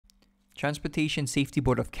Transportation Safety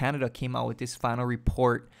Board of Canada came out with this final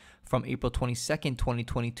report from April 22nd,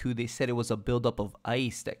 2022. They said it was a buildup of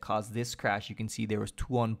ice that caused this crash. You can see there was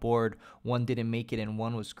 2 on board. 1 didn't make it and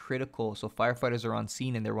 1 was critical. So firefighters are on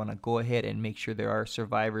scene and they want to go ahead and make sure there are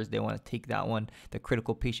survivors. They want to take that one, the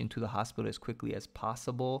critical patient, to the hospital as quickly as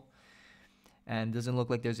possible. And doesn't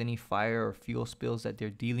look like there's any fire or fuel spills that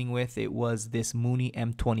they're dealing with. It was this Mooney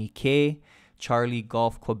M20K. Charlie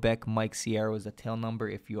Golf Quebec Mike Sierra was the tail number,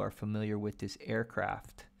 if you are familiar with this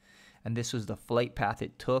aircraft. And this was the flight path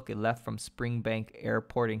it took. It left from Springbank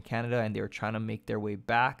Airport in Canada, and they were trying to make their way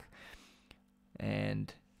back.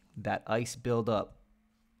 And that ice buildup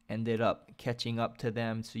ended up catching up to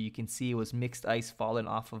them. So you can see it was mixed ice falling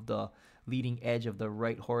off of the leading edge of the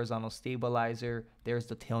right horizontal stabilizer. There's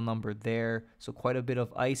the tail number there. So quite a bit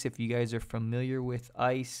of ice. If you guys are familiar with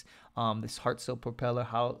ice, this Hartzell propeller,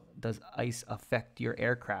 how does ice affect your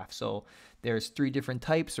aircraft? So there's 3 different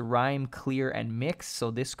types: rime, clear, and mixed.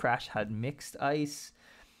 So this crash had mixed ice,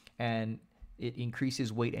 and it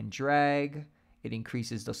increases weight and drag. It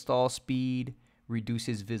increases the stall speed,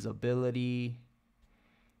 reduces visibility.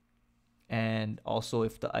 And also,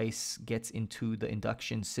 if the ice gets into the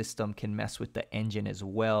induction system, can mess with the engine as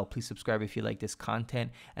well. Please subscribe if you like this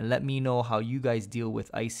content, and let me know how you guys deal with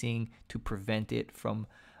icing to prevent it from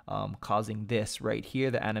causing this. Right here,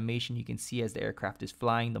 the animation you can see as the aircraft is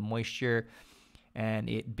flying, the moisture, and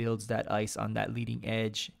it builds that ice on that leading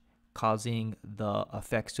edge, causing the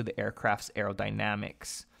effects to the aircraft's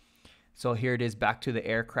aerodynamics. So here it is, back to the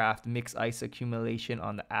aircraft. Mixed ice accumulation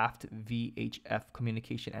on the aft VHF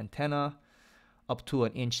communication antenna, up to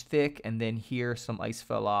 1 inch thick, and then here some ice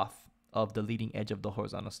fell off of the leading edge of the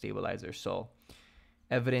horizontal stabilizer. So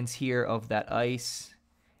evidence here of that ice,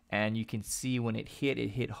 and you can see when it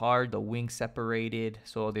hit hard, the wing separated.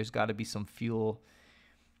 So there's got to be some fuel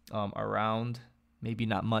around, maybe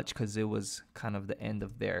not much because it was kind of the end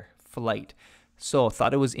of their flight. So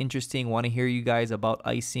thought it was interesting. Want to hear you guys about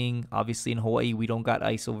icing. Obviously in Hawaii, we don't got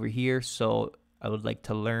ice over here. So I would like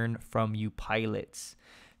to learn from you pilots.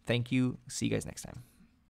 Thank you. See you guys next time.